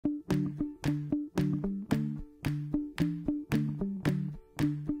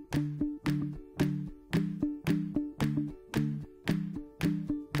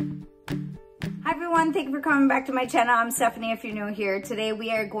everyone, thank you for coming back to my channel. I'm Stephanie if you're new here. Today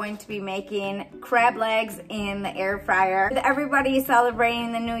we are going to be making crab legs in the air fryer. With everybody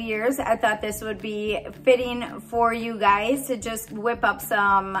celebrating the New Year's, I thought this would be fitting for you guys to just whip up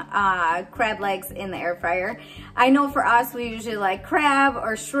some crab legs in the air fryer. I know for us, we usually like crab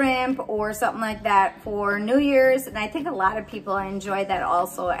or shrimp or something like that for New Year's, and I think a lot of people enjoy that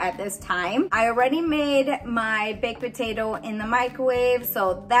also at this time. I already made my baked potato in the microwave,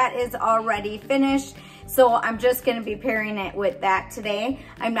 so that is already finished. So I'm just gonna be pairing it with that today.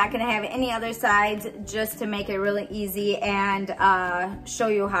 I'm not gonna have any other sides, just to make it really easy and show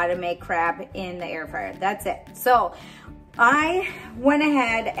you how to make crab in the air fryer. That's it. So I went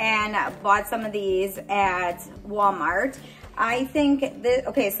ahead and bought some of these at Walmart. I think this,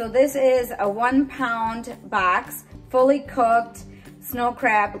 okay, so this is a 1 pound box, fully cooked snow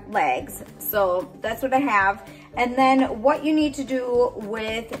crab legs. So that's what I have. And then what you need to do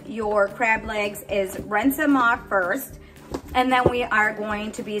with your crab legs is rinse them off first, and then we are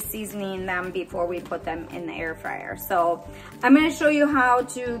going to be seasoning them before we put them in the air fryer. So I'm gonna show you how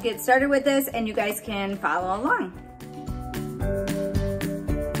to get started with this, and you guys can follow along.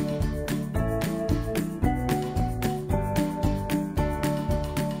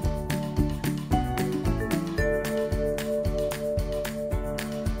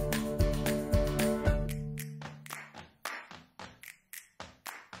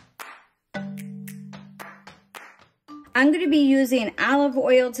 I'm gonna be using olive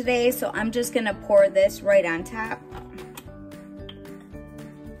oil today, so I'm just gonna pour this right on top.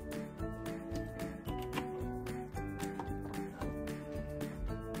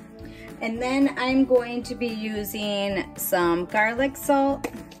 And then I'm going to be using some garlic salt.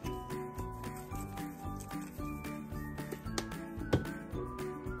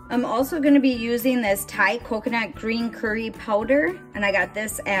 I'm also gonna be using this Thai coconut green curry powder, and I got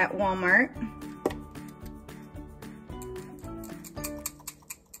this at Walmart.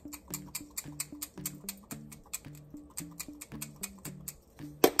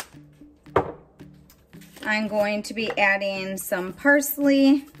 I'm going to be adding some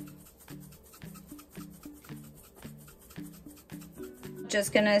parsley.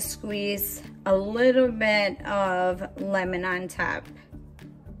 Just gonna squeeze a little bit of lemon on top.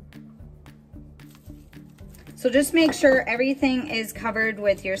 So just make sure everything is covered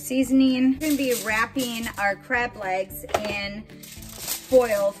with your seasoning. We're gonna be wrapping our crab legs in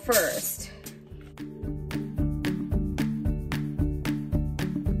foil first.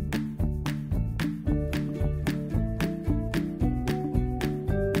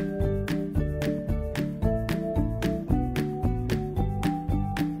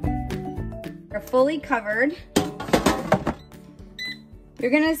 Fully covered. You're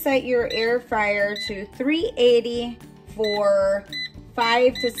gonna set your air fryer to 380 for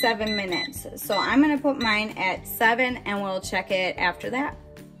 5 to 7 minutes. So I'm gonna put mine at 7 and we'll check it after that.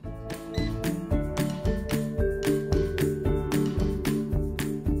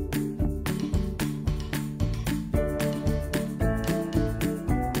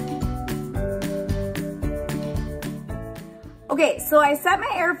 Okay, so I set my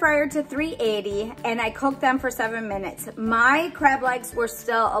air fryer to 380 and I cooked them for 7 minutes. My crab legs were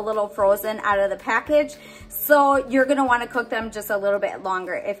still a little frozen out of the package, so you're gonna wanna cook them just a little bit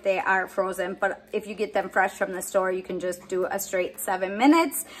longer if they are frozen, but if you get them fresh from the store, you can just do a straight 7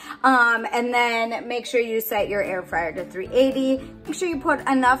 minutes. And then make sure you set your air fryer to 380. Make sure you put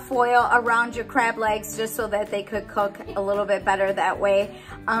enough foil around your crab legs just so that they could cook a little bit better that way.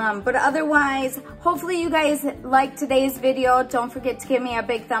 But otherwise, hopefully you guys liked today's video. Don't forget to give me a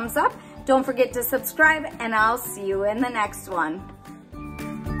big thumbs up. Don't forget to subscribe, and I'll see you in the next one.